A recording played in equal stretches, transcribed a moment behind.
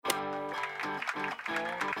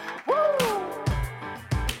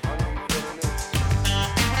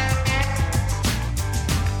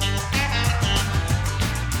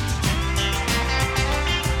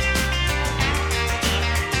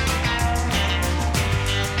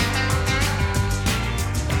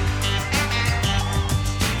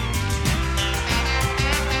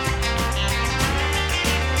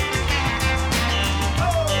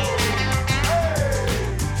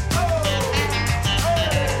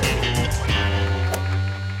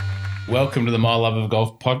Welcome to the My Love of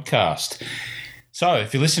Golf podcast. So,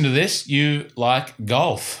 if you listen to this, you like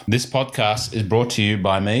golf. This podcast is brought to you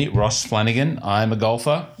by me, Ross Flanagan. I'm a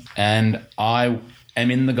golfer and I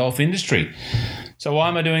am in the golf industry. So, why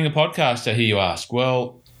am I doing a podcast, I hear you ask?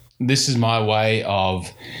 Well, this is my way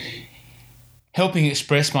of helping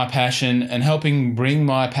express my passion and helping bring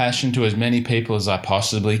my passion to as many people as I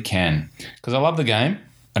possibly can. Because I love the game.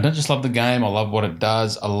 I don't just love the game, I love what it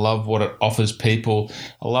does, I love what it offers people,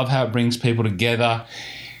 I love how it brings people together,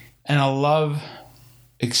 and I love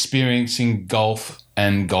experiencing golf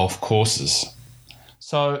and golf courses.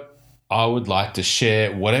 So I would like to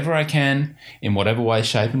share whatever I can in whatever way,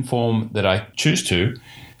 shape and form that I choose to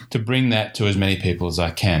bring that to as many people as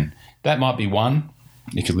I can. That might be one.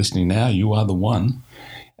 If you're listening now, you are the one.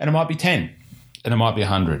 And it might be 10, and it might be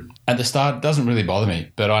 100. At the start, it doesn't really bother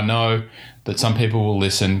me, but I know that some people will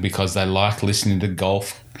listen because they like listening to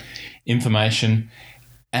golf information,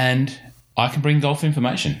 and I can bring golf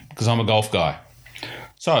information because I'm a golf guy.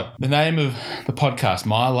 So the name of the podcast,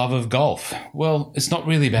 My Love of Golf. Well, it's not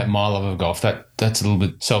really about my love of golf. That's a little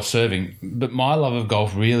bit self-serving, but my love of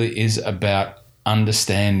golf really is about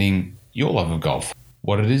understanding your love of golf,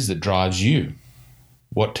 what it is that drives you.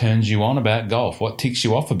 What turns you on about golf? What ticks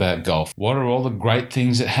you off about golf? What are all the great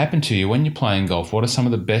things that happen to you when you're playing golf? What are some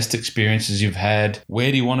of the best experiences you've had?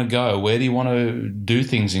 Where do you want to go? Where do you want to do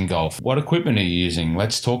things in golf? What equipment are you using?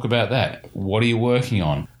 Let's talk about that. What are you working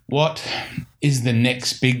on? What is the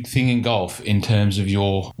next big thing in golf in terms of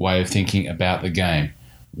your way of thinking about the game?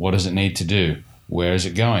 What does it need to do? Where is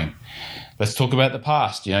it going? Let's talk about the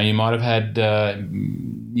past. You might have had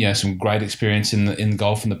some great experience in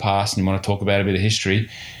golf in the past, and you want to talk about a bit of history.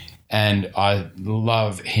 And I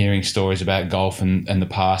love hearing stories about golf and the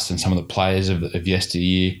past and some of the players of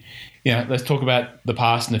yesteryear. Let's talk about the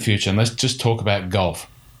past and the future, and let's just talk about golf.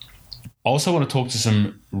 I also want to talk to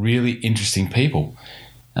some really interesting people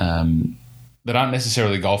that aren't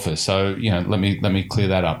necessarily golfers. So let me clear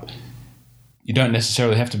that up. You don't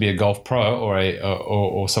necessarily have to be a golf pro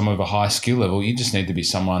or someone of a high skill level. You just need to be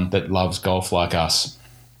someone that loves golf like us.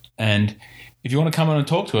 And if you want to come on and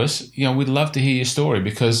talk to us, we'd love to hear your story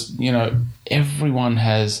because, everyone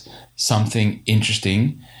has something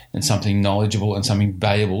interesting and something knowledgeable and something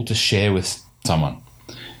valuable to share with someone.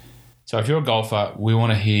 So if you're a golfer, we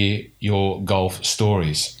want to hear your golf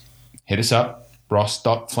stories. Hit us up,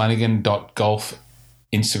 ross.flanagan.golf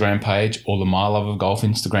Instagram page or the My Love of Golf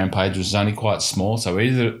Instagram page, which is only quite small. So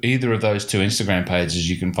either of those two Instagram pages,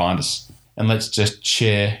 you can find us. And let's just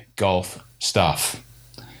share golf stuff.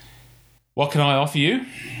 What can I offer you?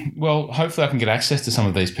 Well, hopefully I can get access to some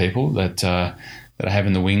of these people that I have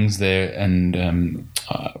in the wings there and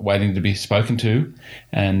waiting to be spoken to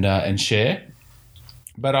and share.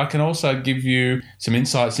 But I can also give you some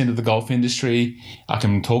insights into the golf industry. I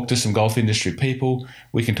can talk to some golf industry people.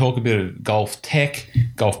 We can talk a bit of golf tech,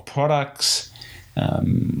 golf products. There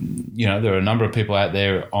are a number of people out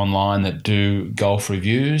there online that do golf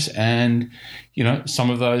reviews, and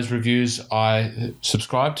some of those reviews I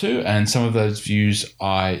subscribe to, and some of those views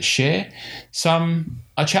I share. Some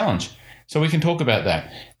I challenge. So we can talk about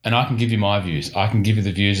that. And I can give you my views. I can give you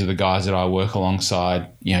the views of the guys that I work alongside,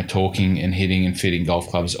 talking and hitting and fitting golf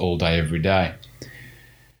clubs all day, every day.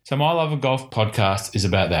 So My Love of Golf podcast is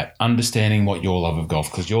about that, understanding what your love of golf,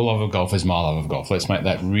 because your love of golf is my love of golf. Let's make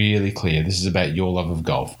that really clear. This is about your love of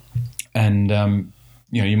golf. And,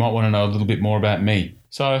 you might want to know a little bit more about me.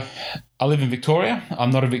 So I live in Victoria. I'm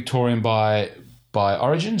not a Victorian by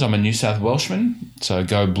origins. I'm a New South Welshman, so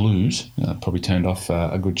go Blues. Probably turned off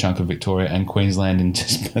a good chunk of Victoria and Queensland in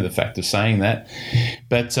just the fact of saying that.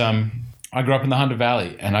 But I grew up in the Hunter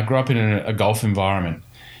Valley, and I grew up in a golf environment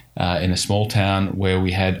in a small town where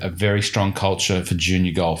we had a very strong culture for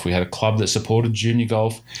junior golf. We had a club that supported junior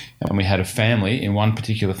golf, and we had a family, in one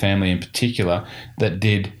particular family in particular, that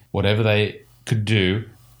did whatever they could do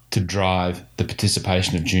to drive the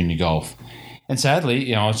participation of junior golf. And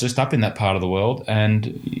sadly, I was just up in that part of the world, and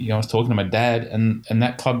I was talking to my dad, and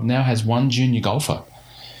that club now has one junior golfer.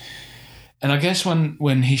 And I guess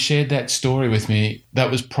when he shared that story with me, that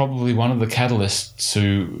was probably one of the catalysts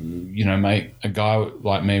to, make a guy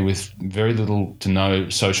like me with very little to no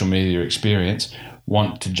social media experience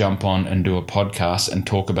want to jump on and do a podcast and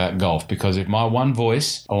talk about golf. Because if my one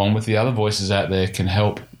voice, along with the other voices out there, can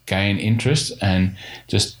help gain interest and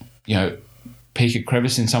just, pique a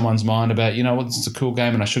crevice in someone's mind about, this is a cool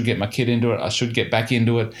game and I should get my kid into it. I should get back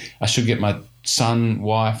into it. I should get my son,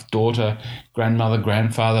 wife, daughter, grandmother,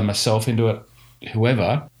 grandfather, myself into it,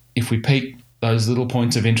 whoever. If we pique those little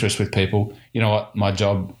points of interest with people, you know what, my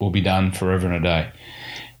job will be done forever and a day.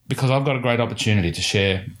 Because I've got a great opportunity to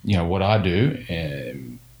share, what I do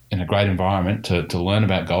in a great environment to learn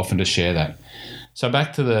about golf and to share that. So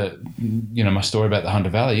back to my story about the Hunter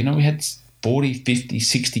Valley, we had 40, 50,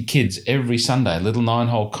 60 kids every Sunday, little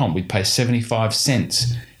 9-hole comp. We'd pay 75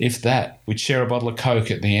 cents, if that. We'd share a bottle of Coke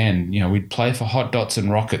at the end. We'd play for hot dots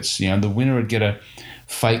and rockets. The winner would get a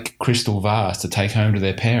fake crystal vase to take home to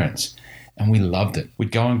their parents. And we loved it.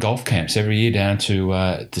 We'd go on golf camps every year down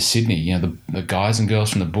to Sydney. The guys and girls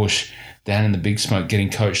from the bush down in the Big Smoke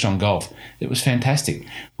getting coached on golf. It was fantastic.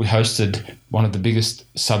 We hosted one of the biggest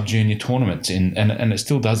sub-junior tournaments and it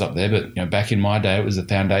still does up there, but back in my day it was the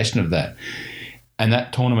foundation of that. And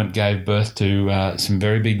that tournament gave birth to some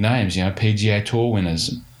very big names, PGA Tour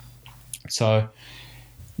winners. So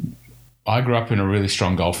I grew up in a really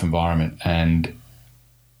strong golf environment and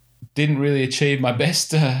didn't really achieve my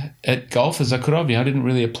best at golf as I could have. I didn't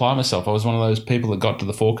really apply myself. I was one of those people that got to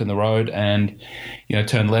the fork in the road and,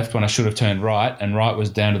 turned left when I should have turned right, and right was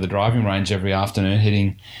down to the driving range every afternoon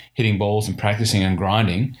hitting balls and practicing and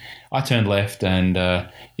grinding. I turned left and, I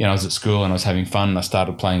was at school and I was having fun and I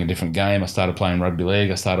started playing a different game. I started playing rugby league.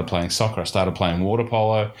 I started playing soccer. I started playing water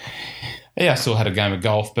polo. Yeah, I still had a game of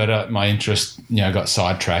golf, but my interest, got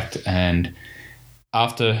sidetracked. And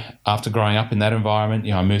after growing up in that environment,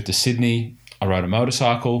 I moved to Sydney. I rode a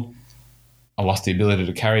motorcycle. I lost the ability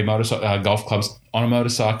to carry golf clubs on a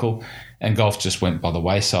motorcycle, and golf just went by the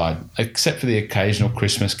wayside, except for the occasional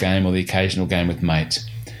Christmas game or the occasional game with mates.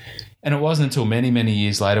 And it wasn't until many, many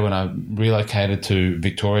years later when I relocated to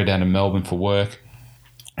Victoria down to Melbourne for work,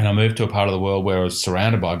 and I moved to a part of the world where I was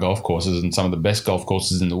surrounded by golf courses and some of the best golf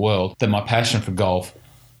courses in the world, that my passion for golf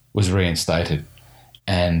was reinstated.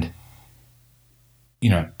 And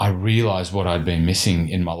I realized what I'd been missing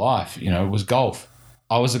in my life. It was golf.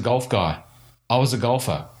 I was a golf guy. I was a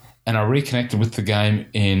golfer. And I reconnected with the game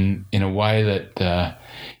in a way that,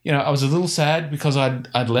 I was a little sad because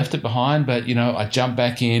I'd left it behind, but, I jumped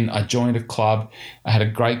back in. I joined a club. I had a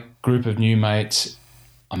great group of new mates.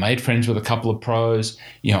 I made friends with a couple of pros.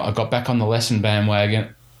 I got back on the lesson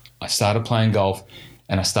bandwagon. I started playing golf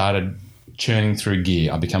and I started churning through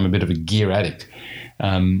gear. I became a bit of a gear addict.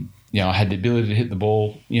 I had the ability to hit the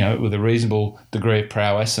ball, with a reasonable degree of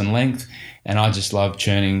prowess and length. And I just loved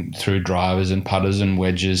churning through drivers and putters and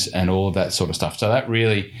wedges and all of that sort of stuff. So that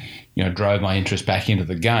really, drove my interest back into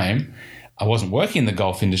the game. I wasn't working in the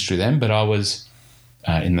golf industry then, but I was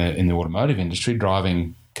in the automotive industry,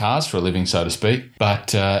 driving cars for a living, so to speak.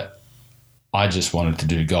 But I just wanted to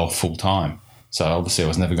do golf full time. So obviously I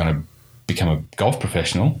was never going to become a golf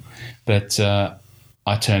professional, but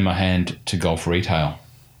I turned my hand to golf retail.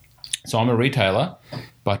 So I'm a retailer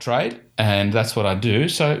by trade, and that's what I do.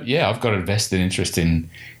 So yeah, I've got a vested interest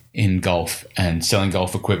in golf and selling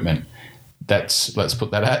golf equipment. Let's put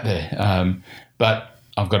that out there. But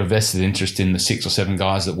I've got a vested interest in the 6 or 7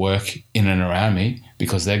 guys that work in and around me,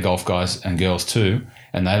 because they're golf guys and girls too,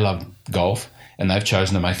 and they love golf and they've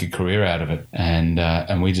chosen to make a career out of it.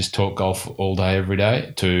 And we just talk golf all day, every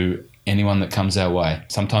day to anyone that comes our way.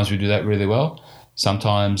 Sometimes we do that really well.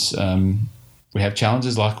 Sometimes we have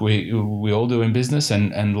challenges like we all do in business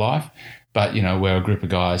and life, but, we're a group of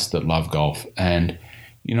guys that love golf. And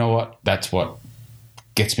you know what? That's what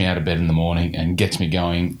gets me out of bed in the morning and gets me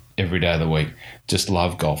going every day of the week. Just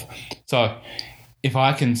love golf. So if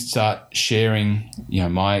I can start sharing,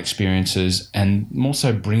 my experiences and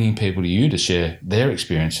also bringing people to you to share their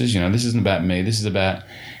experiences, this isn't about me. This is about,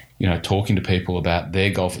 talking to people about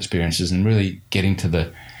their golf experiences and really getting to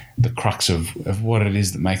the crux of what it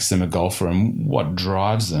is that makes them a golfer and what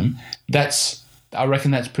drives them. I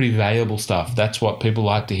reckon that's pretty valuable stuff. That's what people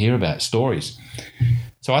like to hear about, stories.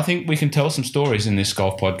 So I think we can tell some stories in this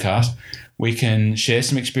golf podcast. We can share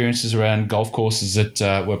some experiences around golf courses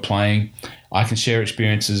that we're playing. I can share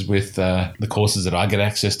experiences with the courses that I get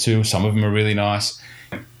access to. Some of them are really nice.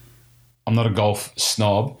 I'm not a golf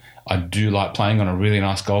snob. I do like playing on a really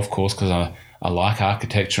nice golf course because I like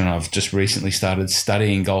architecture, and I've just recently started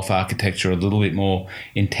studying golf architecture a little bit more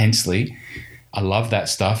intensely. I love that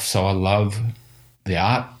stuff. So I love the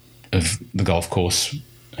art of the golf course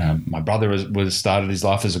My brother was started his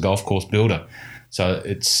life as a golf course builder. So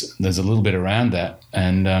there's a little bit around that.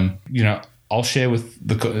 And, I'll share with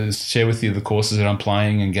you the courses that I'm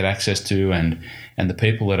playing and get access to and the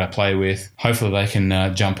people that I play with. Hopefully they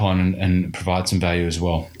can jump on and provide some value as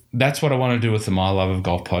well. That's what I want to do with the My Love of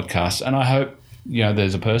Golf podcast. And I hope,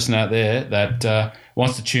 there's a person out there that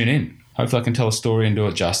wants to tune in. Hopefully I can tell a story and do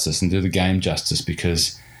it justice and do the game justice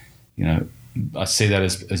because, I see that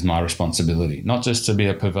as my responsibility, not just to be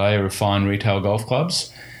a purveyor of fine retail golf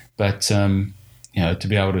clubs, but, to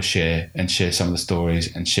be able to share some of the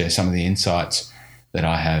stories and share some of the insights that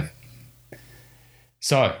I have.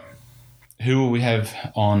 So, who will we have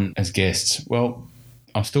on as guests? Well,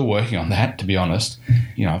 I'm still working on that, to be honest.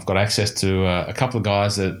 I've got access to a couple of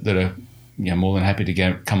guys that are more than happy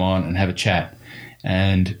to come on and have a chat,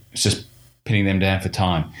 and it's just pinning them down for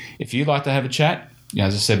time. If you'd like to have a chat,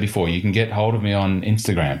 as I said before, you can get hold of me on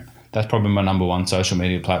Instagram. That's probably my number one social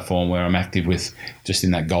media platform where I'm active with just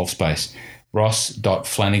in that golf space.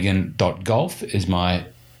 ross.flanagan.golf is my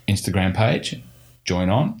Instagram page. Join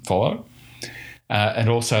on, follow. And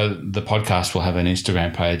also the podcast will have an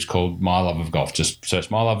Instagram page called My Love of Golf. Just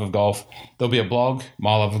search My Love of Golf. There'll be a blog,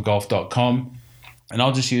 myloveofgolf.com. And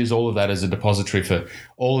I'll just use all of that as a depository for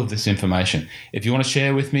all of this information. If you want to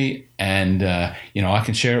share with me and, I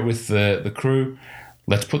can share it with the crew,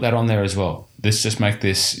 let's put that on there as well. Let's just make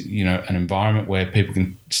this, an environment where people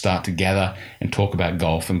can start to gather and talk about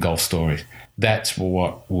golf and golf stories. That's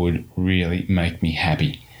what would really make me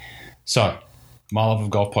happy. So, My Love of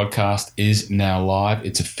Golf podcast is now live.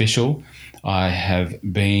 It's official. I have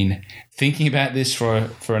been thinking about this for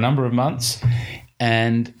a number of months,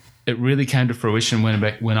 and it really came to fruition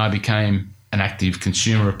when I became an active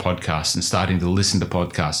consumer of podcasts and starting to listen to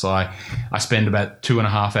podcasts. So I spend about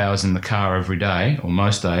 2.5 hours in the car every day, or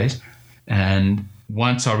most days, and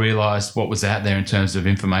once I realised what was out there in terms of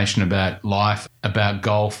information about life, about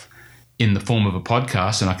golf, in the form of a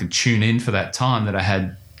podcast, and I could tune in for that time that I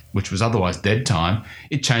had, which was otherwise dead time,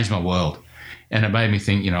 it changed my world. And it made me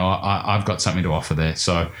think, I've got something to offer there.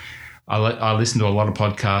 So I listen to a lot of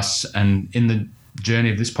podcasts, and in the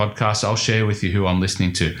journey of this podcast, I'll share with you who I'm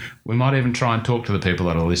listening to. We might even try and talk to the people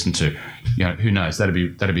that I listen to. Who knows? That'd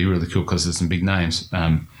be really cool because there's some big names.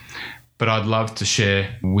 But I'd love to share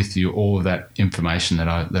with you all of that information that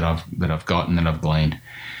I've got and that I've gleaned.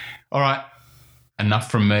 All right,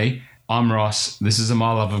 enough from me. I'm Ross. This is a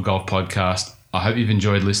My Love of Golf podcast. I hope you've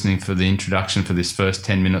enjoyed listening for the introduction for this first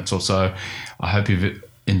 10 minutes or so. I hope you've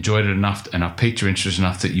enjoyed it enough and I've piqued your interest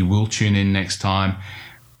enough that you will tune in next time.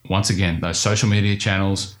 Once again, those social media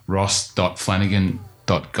channels,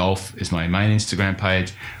 ross.flanagan.golf is my main Instagram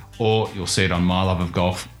page, or you'll see it on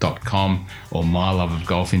myloveofgolf.com or My Love of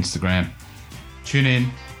Golf Instagram. Tune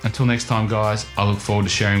in. Until next time, guys, I look forward to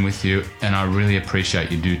sharing with you, and I really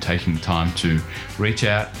appreciate you taking the time to reach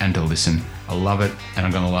out and to listen. I love it, and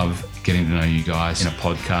I'm going to love getting to know you guys in a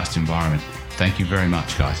podcast environment. Thank you very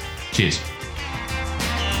much, guys. Cheers.